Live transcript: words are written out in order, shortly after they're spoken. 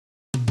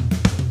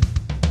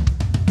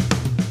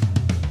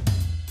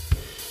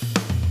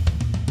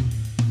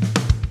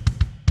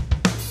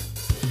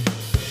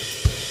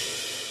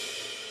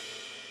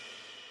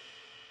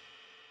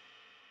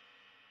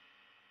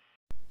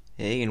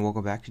Hey, and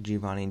welcome back to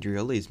Giovanni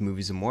Andreoli's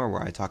Movies and More,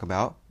 where I talk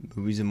about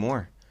movies and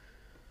more.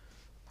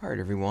 Alright,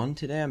 everyone,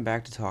 today I'm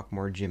back to talk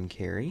more Jim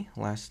Carrey.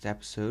 Last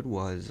episode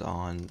was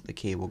on The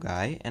Cable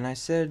Guy, and I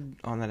said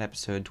on that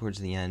episode towards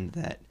the end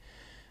that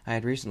I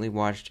had recently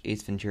watched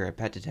Ace Ventura: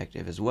 Pet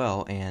Detective as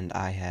well, and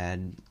I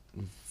had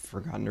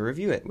forgotten to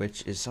review it,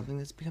 which is something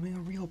that's becoming a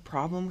real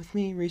problem with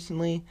me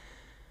recently.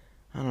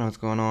 I don't know what's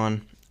going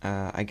on.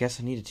 I guess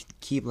I need to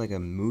keep like a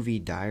movie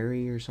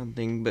diary or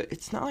something, but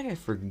it's not like I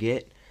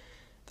forget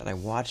that I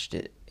watched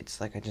it.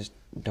 It's like I just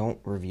don't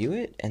review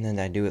it, and then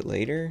I do it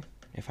later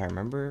if I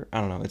remember. I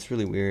don't know. It's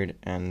really weird,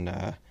 and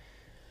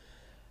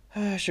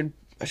I should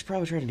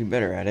probably try to do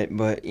better at it.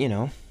 But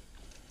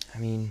I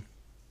mean,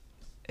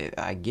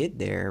 I get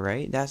there,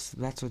 right? That's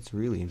what's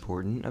really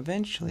important.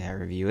 Eventually, I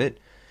review it.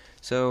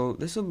 So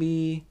this will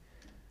be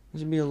a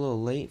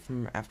little late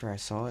from after I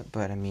saw it,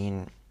 but I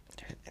mean,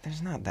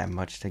 there's not that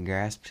much to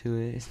grasp to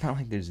it. It's not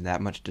like there's that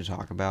much to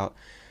talk about,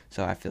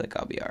 so I feel like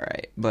I'll be all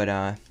right.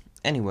 But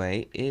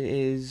anyway, it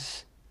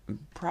is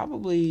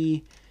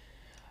probably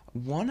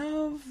one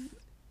of,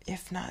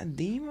 if not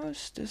the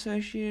most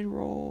associated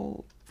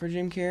role for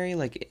Jim Carrey.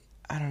 Like,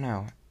 I don't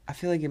know. I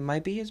feel like it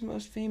might be his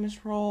most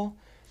famous role.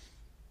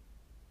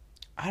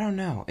 I don't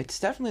know. It's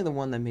definitely the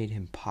one that made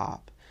him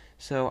pop.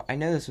 So I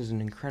know this was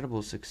an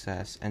incredible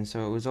success, and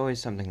so it was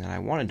always something that I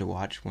wanted to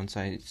watch once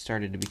I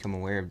started to become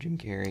aware of Jim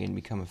Carrey and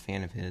become a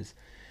fan of his.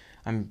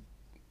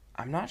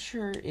 I'm not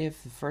sure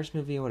if the first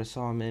movie I would have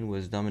saw him in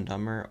was Dumb and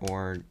Dumber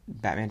or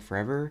Batman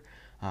Forever.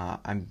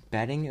 I'm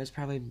betting it was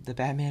probably the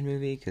Batman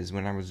movie, because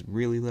when I was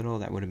really little,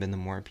 that would have been the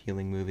more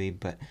appealing movie.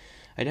 But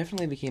I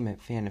definitely became a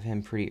fan of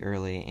him pretty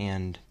early,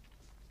 and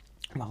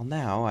while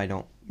now I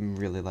don't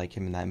really like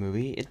him in that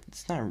movie,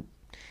 it's not.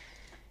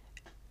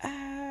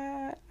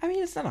 I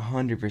mean, it's not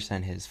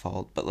 100% his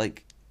fault, but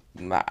like,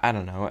 I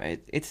don't know.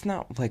 It's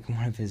not like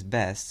one of his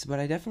bests, but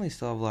I definitely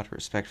still have a lot of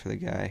respect for the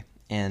guy.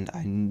 And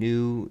I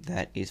knew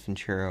that Ace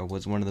Ventura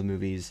was one of the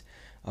movies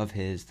of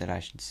his that I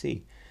should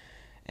see.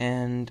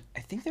 And I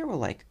think there were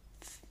like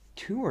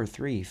 2 or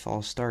 3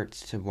 false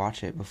starts to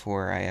watch it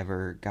before I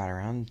ever got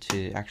around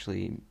to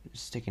actually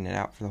sticking it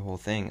out for the whole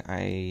thing.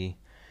 I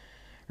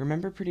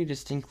remember pretty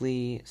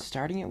distinctly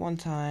starting it one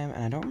time,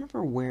 and I don't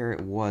remember where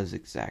it was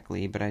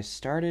exactly, but I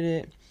started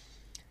it,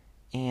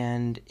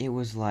 and it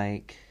was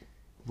like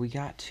we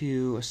got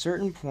to a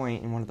certain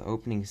point in one of the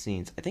opening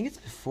scenes. I think it's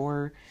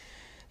before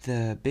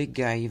the big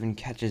guy even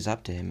catches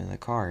up to him in the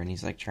car, and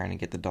he's like trying to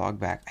get the dog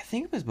back. I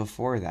think it was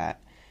before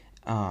that,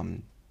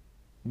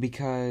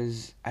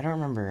 because I don't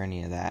remember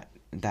any of that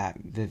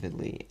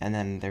vividly. And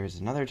then there was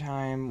another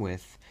time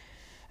with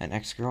an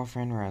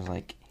ex-girlfriend where I was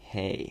like,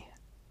 hey,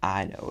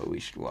 I know what we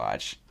should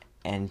watch,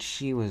 and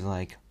she was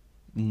like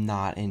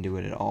not into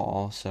it at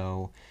all.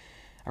 So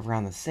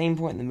around the same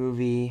point in the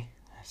movie,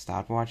 I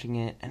stopped watching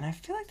it, and I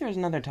feel like there was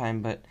another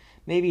time, but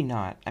maybe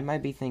not. I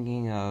might be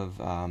thinking of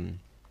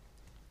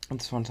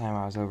this one time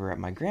I was over at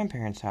my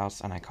grandparents' house,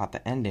 and I caught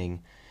the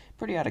ending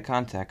pretty out of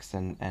context,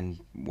 and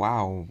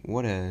wow,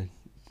 what a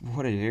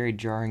very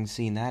jarring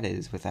scene that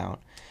is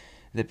without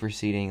the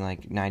preceding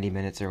like 90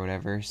 minutes or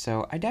whatever.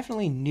 So I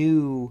definitely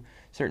knew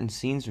certain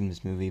scenes from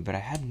this movie, but I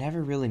had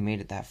never really made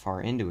it that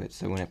far into it.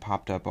 So when it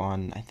popped up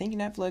on, I think,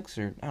 Netflix,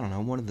 or I don't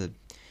know, one of the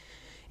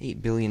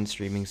 8 billion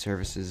streaming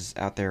services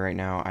out there right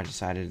now, I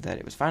decided that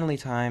it was finally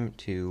time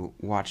to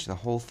watch the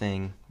whole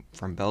thing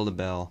from bell to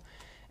bell,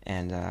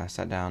 and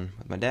sat down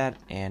with my dad,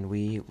 and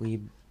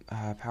we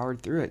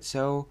powered through it.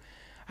 So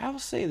I will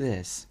say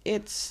this,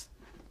 it's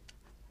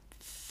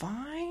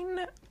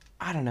fine.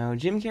 I don't know,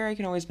 Jim Carrey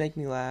can always make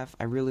me laugh.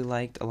 I really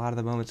liked a lot of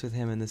the moments with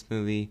him in this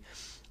movie.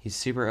 He's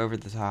super over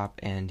the top,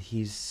 and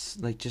he's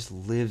like just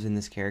lives in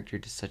this character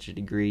to such a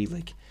degree.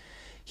 Like,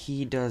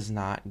 he does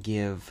not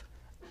give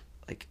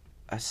like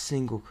a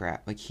single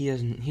crap. Like, he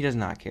does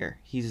not care.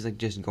 He's like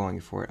just going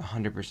for it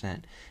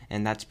 100%,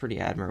 and that's pretty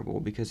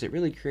admirable, because it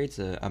really creates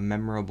a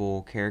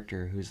memorable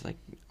character who's like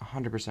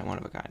 100% one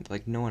of a kind.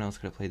 Like, no one else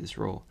could have played this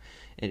role.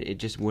 It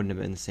just wouldn't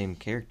have been the same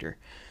character.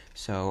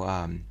 So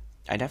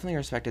I definitely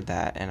respected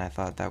that, and I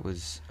thought that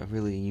was a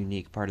really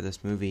unique part of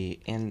this movie.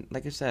 And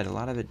like I said, a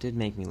lot of it did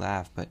make me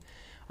laugh, but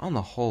on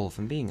the whole, if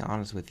I'm being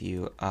honest with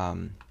you,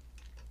 I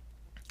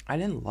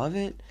didn't love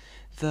it.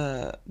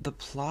 The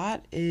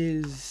plot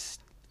is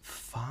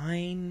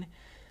fine.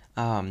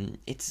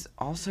 It's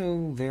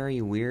also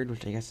very weird,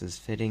 which I guess is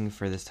fitting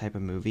for this type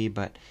of movie,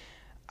 but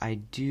I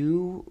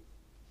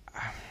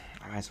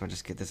might as well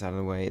just get this out of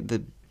the way.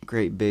 The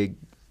great big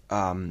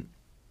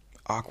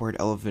awkward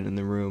elephant in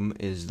the room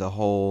is the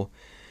whole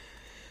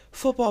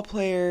football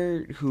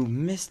player who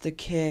missed the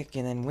kick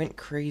and then went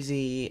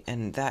crazy,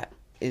 and that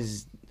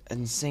is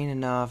insane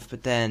enough,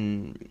 but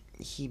then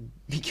he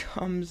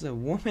becomes a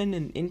woman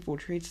and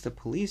infiltrates the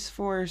police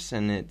force,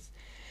 and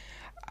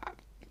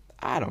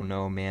I don't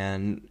know,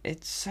 man.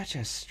 It's such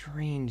a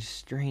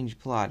strange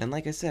plot. And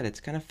like I said, it's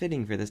kind of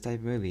fitting for this type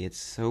of movie. It's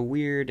so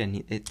weird,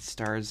 and it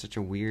stars such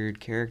a weird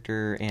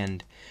character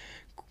and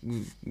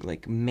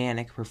like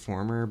manic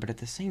performer, but at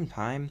the same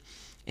time,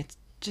 it's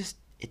just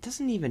it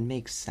doesn't even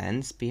make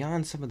sense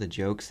beyond some of the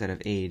jokes that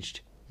have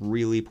aged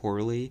really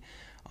poorly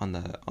on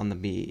the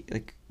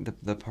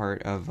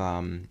part of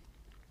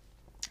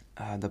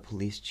the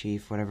police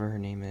chief, whatever her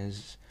name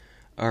is,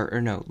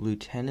 or no,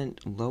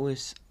 Lieutenant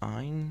Lois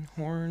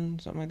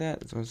Einhorn, something like that.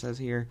 That's what it says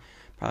here.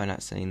 Probably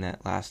not saying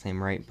that last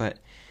name right, but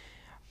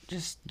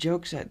just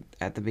jokes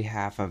at the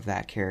behalf of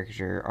that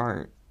character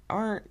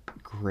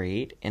aren't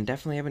great, and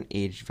definitely haven't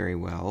aged very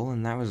well.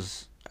 And that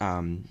was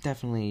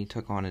definitely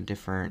took on a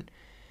different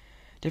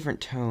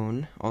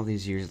tone all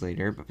these years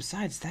later. But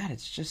besides that,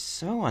 it's just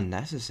so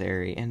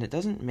unnecessary, and it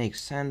doesn't make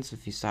sense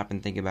if you stop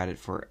and think about it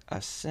for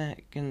a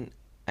second.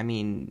 I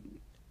mean,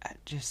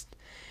 just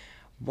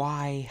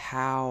why,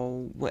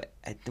 how, what,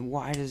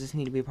 why does this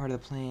need to be a part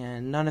of the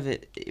plan? None of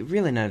it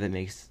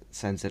makes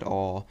sense at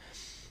all.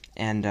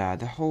 And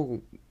the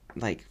whole,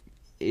 like,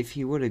 if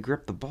he would have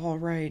gripped the ball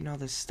right and all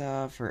this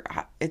stuff,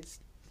 it's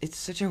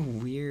such a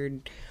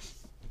weird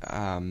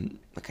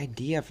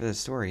idea for the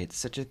story. It's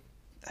such a,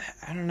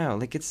 I don't know,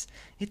 like it's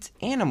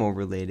animal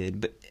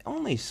related, but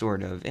only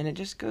sort of, and it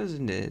just goes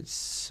into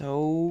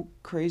so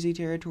crazy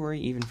territory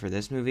even for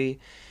this movie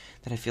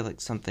that I feel like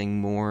something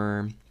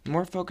more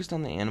focused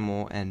on the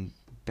animal and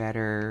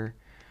better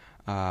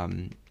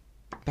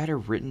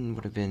written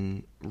would have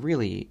been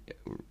really,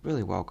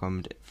 really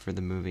welcomed for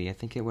the movie. I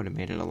think it would have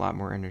made it a lot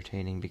more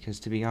entertaining, because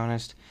to be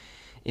honest,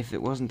 if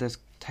it wasn't this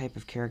type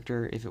of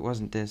character, if it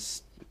wasn't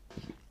this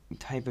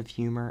type of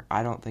humor,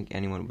 I don't think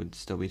anyone would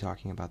still be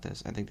talking about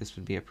this. I think this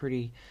would be a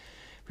pretty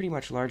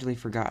much largely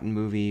forgotten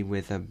movie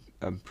with a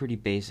pretty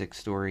basic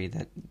story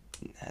that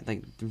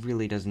like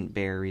really doesn't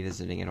bear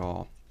revisiting at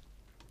all.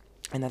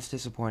 And that's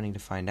disappointing to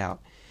find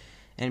out.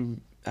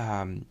 And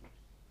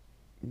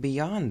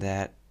beyond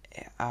that,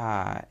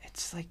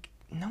 it's like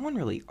no one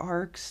really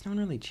arcs, no one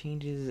really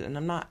changes, and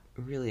I'm not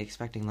really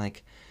expecting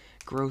like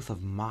growth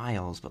of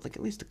miles, but like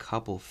at least a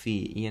couple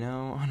feet, you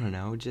know? I don't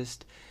know,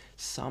 just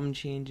some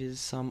changes,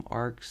 some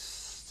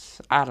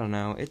arcs. I don't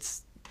know. It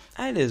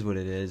is what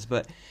it is,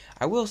 but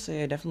I will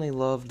say I definitely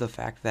love the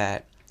fact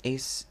that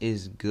Ace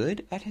is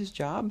good at his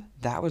job.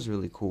 That was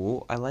really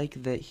cool. I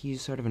like that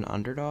he's sort of an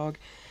underdog,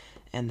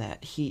 and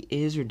that he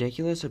is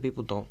ridiculous so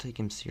people don't take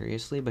him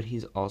seriously, but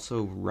he's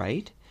also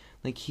right.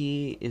 Like,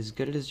 he is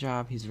good at his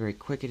job, he's very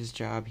quick at his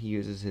job, he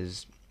uses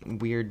his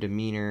weird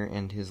demeanor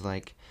and his,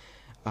 like,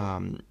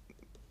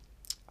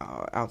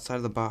 outside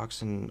of the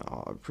box and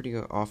pretty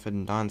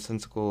often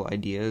nonsensical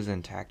ideas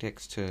and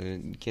tactics to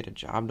get a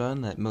job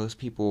done that most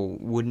people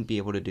wouldn't be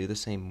able to do the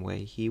same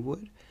way he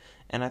would.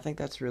 And I think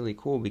that's really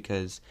cool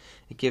because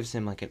it gives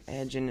him like an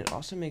edge, and it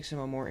also makes him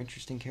a more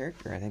interesting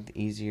character. I think the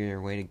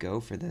easier way to go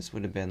for this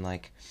would have been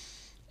like,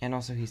 and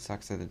also he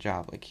sucks at the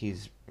job. Like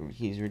he's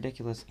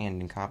ridiculous and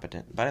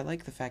incompetent. But I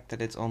like the fact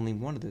that it's only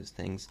one of those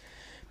things,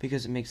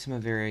 because it makes him a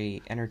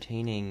very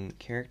entertaining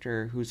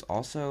character who's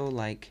also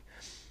like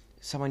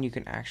someone you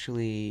can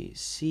actually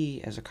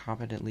see as a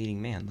competent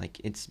leading man. Like,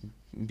 it's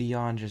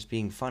beyond just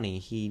being funny.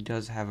 He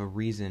does have a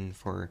reason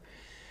for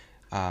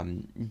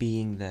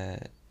being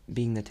the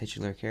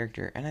titular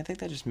character, and I think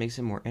that just makes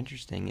him more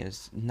interesting.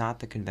 Is not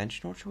the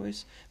conventional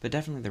choice, but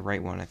definitely the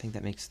right one. I think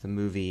that makes the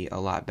movie a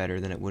lot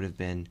better than it would have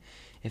been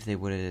if they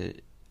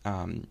would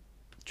have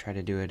tried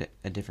to do it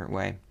a different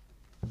way.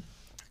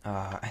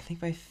 I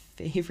think my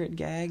favorite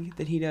gag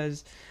that he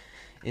does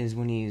is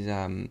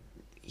when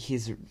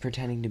he's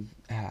pretending to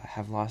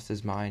have lost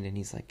his mind, and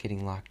he's like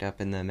getting locked up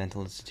in the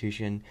mental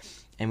institution,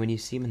 and when you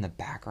see him in the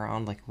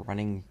background like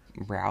running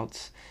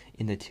routes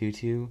in the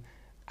tutu,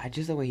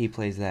 just the way he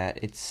plays that,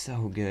 it's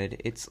so good.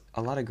 It's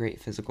a lot of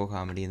great physical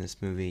comedy in this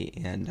movie,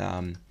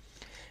 and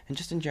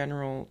just in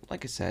general,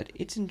 like I said,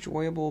 it's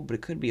enjoyable, but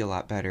it could be a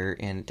lot better,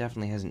 and it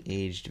definitely hasn't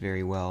aged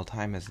very well.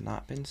 Time has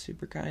not been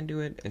super kind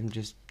to it. I'm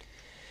just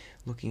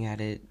looking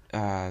at it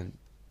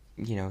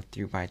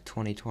through my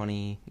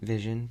 2020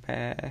 vision.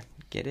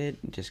 Get it?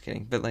 Just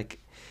kidding. But like,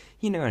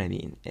 you know what I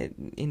mean.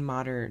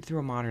 Through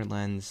a modern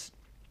lens,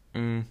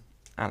 I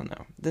don't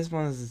know. This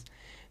one's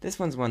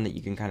one that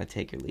you can kind of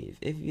take or leave.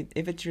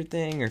 If it's your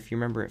thing, or if you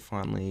remember it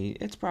fondly,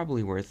 it's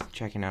probably worth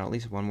checking out at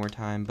least one more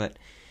time. But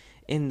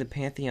in the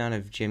pantheon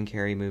of Jim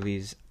Carrey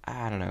movies,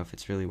 I don't know if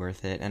it's really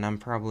worth it, and I'm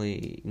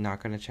probably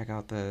not going to check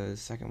out the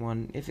second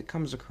one. If it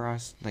comes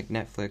across like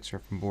Netflix or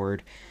if I'm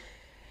bored,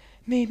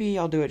 maybe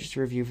I'll do it just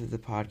to review for the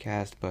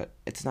podcast, but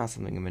it's not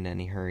something I'm in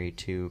any hurry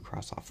to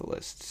cross off the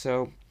list.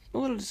 So, a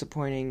little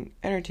disappointing,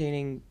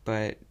 entertaining,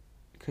 but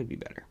could be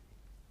better.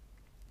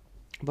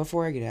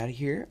 Before I get out of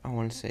here, I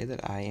want to say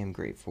that I am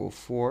grateful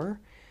for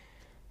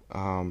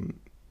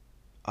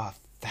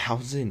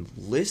 1,000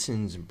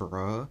 listens,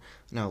 bruh.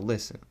 Now,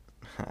 listen.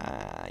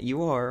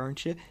 You are,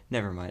 aren't you?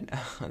 Never mind.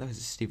 That was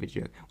a stupid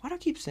joke. Why do I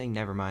keep saying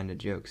never mind to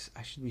jokes?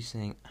 I should be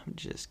saying, I'm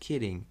just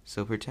kidding.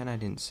 So pretend I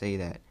didn't say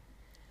that.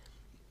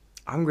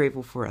 I'm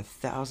grateful for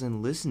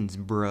 1,000 listens,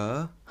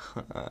 bruh.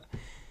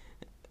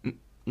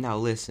 Now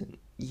listen,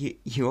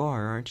 you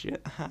are, aren't you?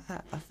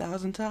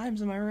 1,000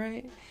 times, am I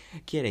right?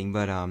 Kidding,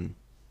 but oh man,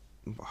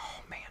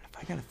 if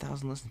I got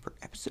 1,000 listens per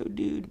episode,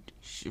 dude,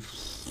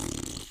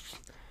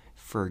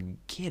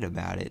 forget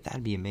about it.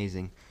 That'd be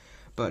amazing.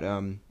 But,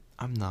 I'm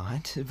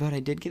not. But I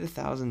did get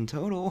 1,000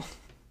 total.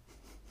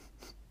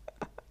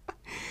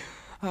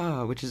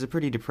 Which is a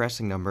pretty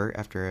depressing number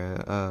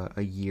after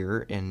a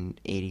year and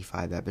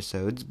 85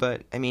 episodes.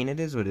 But, I mean, it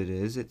is what it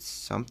is. It's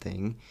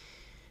something.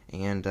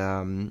 And,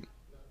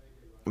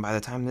 by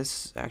the time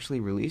this actually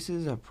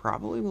releases, I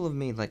probably will have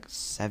made like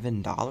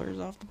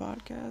 $7 off the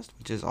podcast,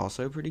 which is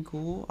also pretty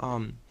cool.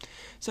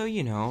 So,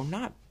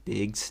 not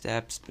big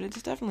steps, but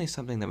it's definitely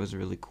something that was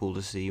really cool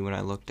to see when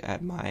I looked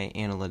at my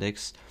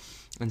analytics.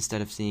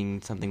 Instead of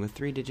seeing something with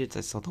 3 digits,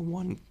 I saw the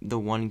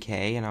 1K,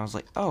 and I was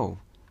like, oh,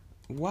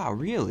 wow,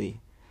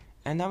 really?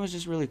 And that was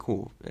just really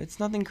cool. It's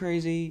nothing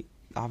crazy,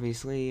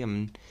 obviously.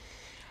 I'm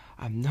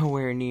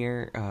nowhere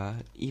near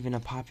even a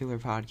popular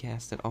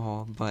podcast at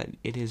all, but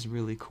it is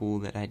really cool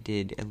that I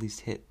did at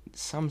least hit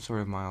some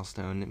sort of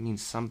milestone. It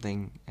means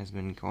something has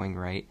been going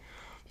right,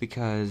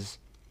 because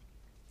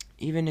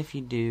even if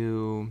you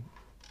do,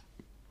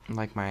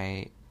 like,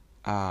 my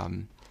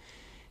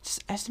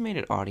just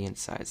estimated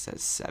audience size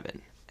says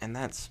 7, and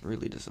that's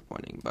really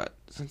disappointing. But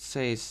let's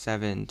say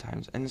 7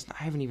 times, and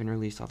I haven't even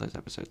released all those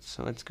episodes,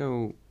 so let's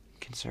go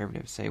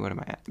conservative. Say, what am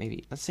I at?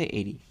 Maybe let's say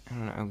 80. I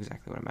don't know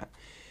exactly what I'm at.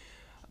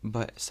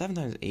 But 7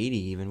 times 80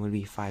 even would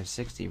be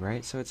 560,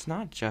 right? So it's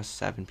not just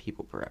 7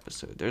 people per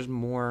episode. There's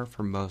more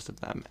for most of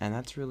them, and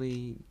that's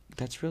really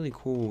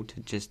cool to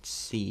just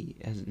see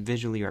as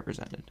visually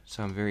represented.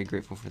 So I'm very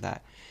grateful for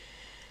that.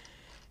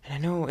 And I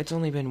know it's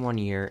only been 1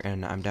 year,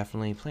 and I'm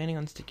definitely planning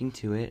on sticking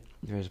to it.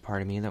 There's a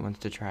part of me that wants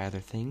to try other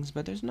things,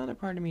 but there's another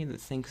part of me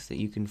that thinks that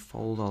you can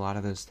fold a lot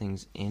of those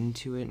things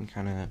into it and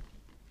kind of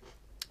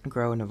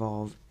grow and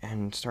evolve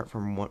and start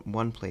from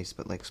one place,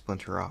 but like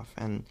splinter off.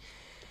 And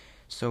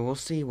so we'll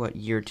see what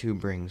year 2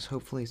 brings.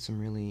 Hopefully some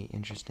really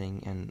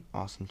interesting and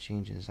awesome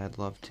changes. I'd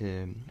love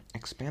to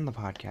expand the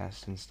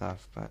podcast and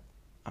stuff, but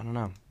I don't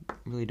know. It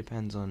really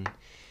depends on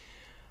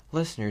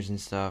listeners and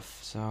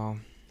stuff. So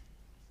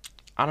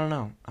I don't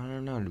know,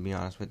 to be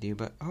honest with you,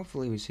 but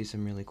hopefully we see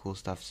some really cool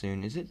stuff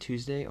soon. Is it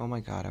Tuesday? Oh my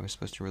god, I was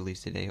supposed to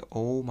release today.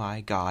 Oh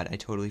my god, I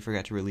totally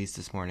forgot to release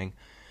this morning.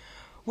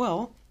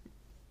 Well,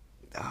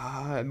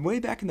 way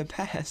back in the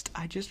past,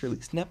 I just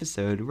released an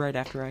episode right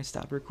after I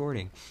stopped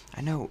recording.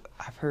 I know,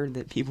 I've heard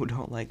that people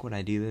don't like when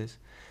I do this,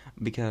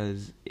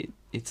 because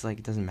it's like,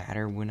 it doesn't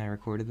matter when I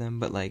recorded them,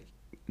 but like,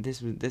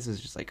 this is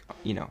just like,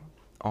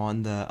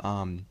 on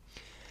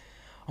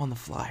the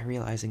fly,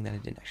 realizing that I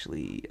didn't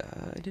actually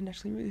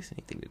release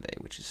anything today,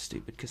 which is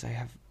stupid, because I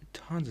have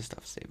tons of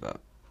stuff to save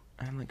up.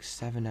 I'm like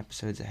 7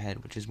 episodes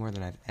ahead, which is more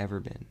than I've ever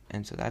been,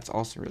 and so that's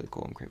also really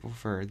cool. I'm grateful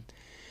for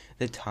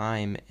the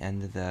time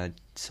and the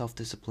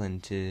self-discipline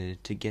to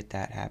get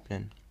that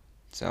happening.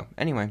 So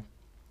anyway,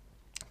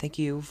 thank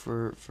you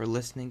for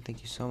listening.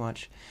 Thank you so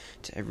much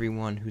to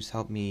everyone who's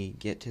helped me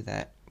get to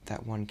that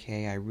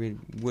 1K. I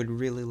would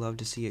really love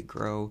to see it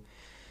grow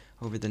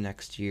over the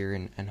next year,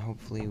 and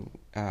hopefully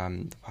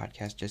the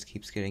podcast just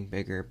keeps getting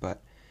bigger.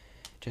 But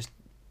just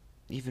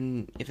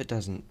even if it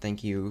doesn't,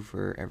 thank you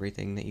for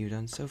everything that you've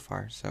done so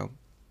far. So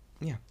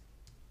yeah.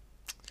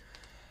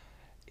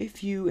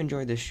 If you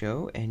enjoyed this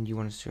show and you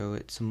want to show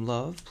it some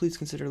love, please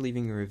consider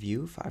leaving a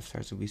review. 5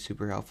 stars would be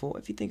super helpful.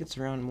 If you think it's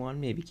around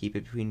 1, maybe keep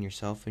it between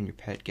yourself and your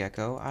pet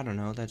gecko. I don't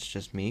know, that's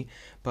just me.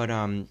 But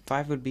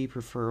 5 would be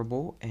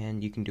preferable,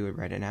 and you can do it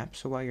right in app.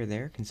 So while you're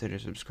there, consider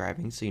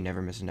subscribing so you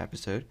never miss an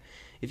episode.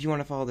 If you want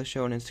to follow the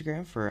show on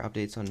Instagram for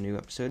updates on new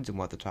episodes and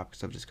what the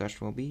topics of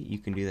discussion will be, you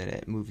can do that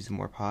at Movies and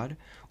More Pod.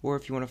 Or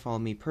if you want to follow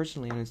me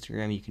personally on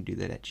Instagram, you can do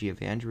that at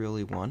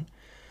Giovandrioli1.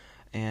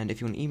 And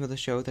if you want to email the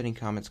show with any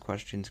comments,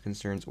 questions,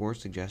 concerns, or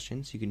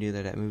suggestions, you can do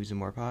that at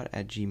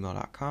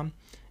moviesandmorepod@gmail.com.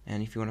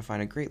 And if you want to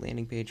find a great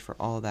landing page for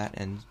all of that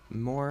and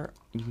more,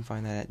 you can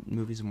find that at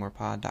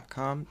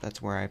moviesandmorepod.com.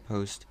 That's where I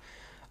post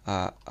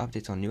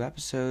updates on new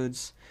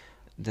episodes,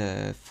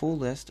 the full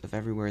list of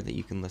everywhere that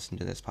you can listen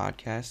to this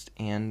podcast,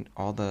 and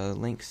all the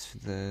links,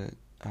 the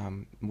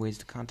ways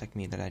to contact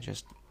me that I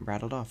just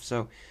rattled off.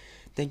 So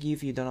thank you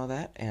if you've done all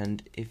that,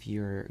 and if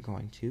you're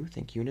going to,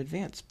 thank you in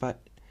advance. But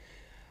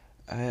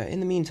in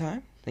the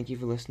meantime, thank you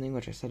for listening,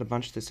 which I said a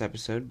bunch this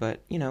episode,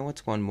 but,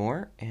 it's one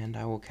more, and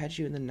I will catch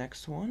you in the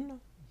next one.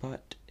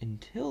 But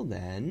until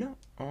then,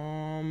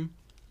 oh,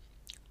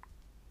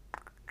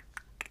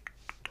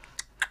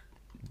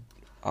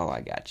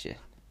 I got you.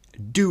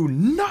 Do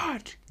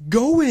not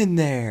go in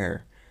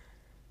there!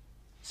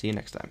 See you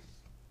next time.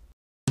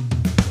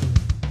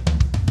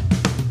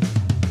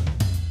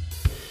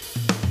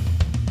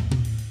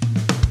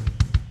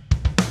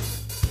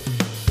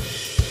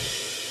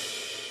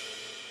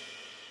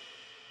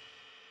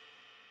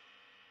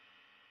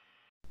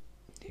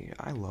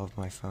 I love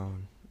my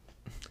phone.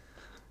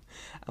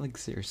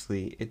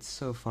 Seriously, it's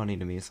so funny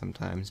to me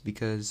sometimes,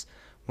 because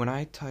when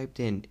I typed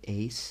in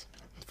ACE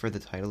for the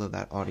title of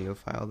that audio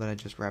file that I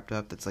just wrapped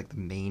up, that's like the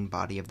main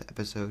body of the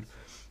episode,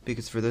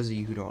 because for those of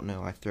you who don't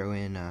know, I throw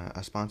in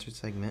a sponsored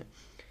segment,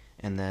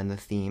 and then the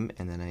theme,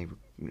 and then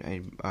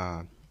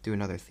I do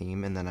another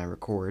theme, and then I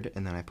record,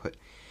 and then I put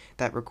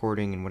that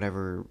recording and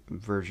whatever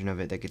version of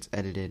it that gets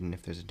edited, and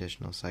if there's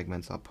additional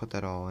segments, I'll put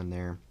that all in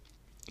there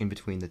in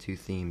between the two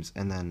themes,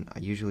 and then I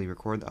usually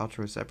record the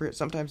outro separate.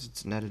 Sometimes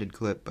it's an edited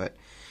clip, but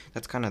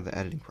that's kind of the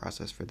editing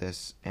process for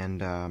this,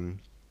 and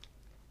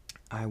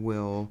I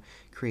will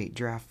create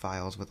draft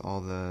files with all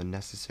the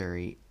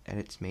necessary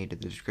edits made to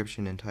the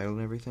description and title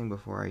and everything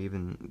before I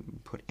even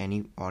put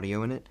any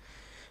audio in it.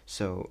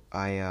 So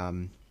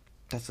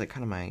that's like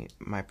kind of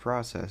my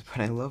process,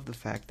 but I love the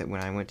fact that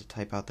when I went to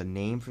type out the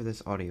name for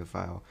this audio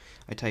file,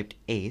 I typed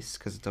Ace,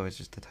 because it's always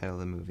just the title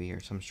of the movie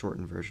or some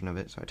shortened version of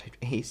it, so I typed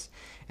Ace,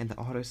 and the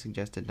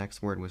auto-suggested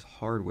next word was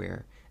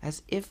hardware,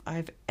 as if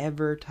I've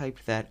ever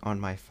typed that on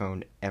my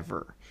phone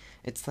ever.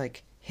 It's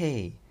like,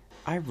 hey,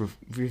 I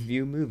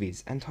review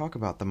movies and talk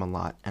about them a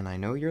lot, and I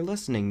know you're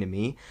listening to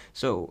me,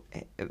 so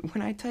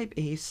when I type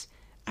Ace,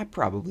 I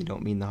probably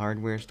don't mean the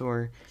hardware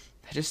store.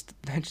 That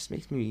just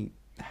makes me...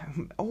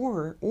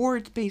 Or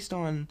it's based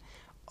on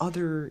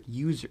other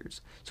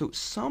users. So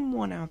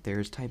someone out there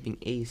is typing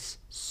Ace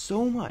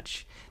so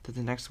much that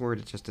the next word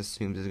it just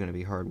assumes is going to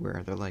be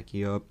hardware. They're like,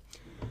 yup.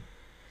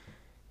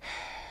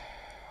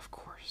 Of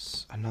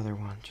course, another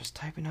one. Just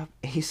typing up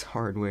Ace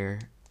hardware.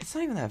 It's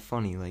not even that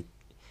funny. Like,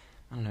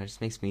 I don't know, it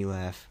just makes me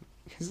laugh.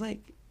 Because,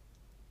 like,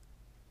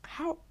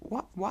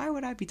 why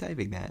would I be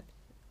typing that?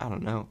 I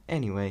don't know.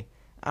 Anyway,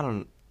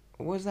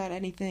 was that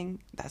anything?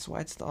 That's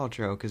why it's the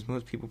outro, because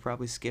most people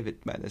probably skip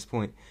it by this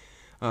point.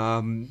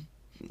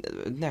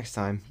 Next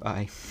time.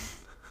 Bye.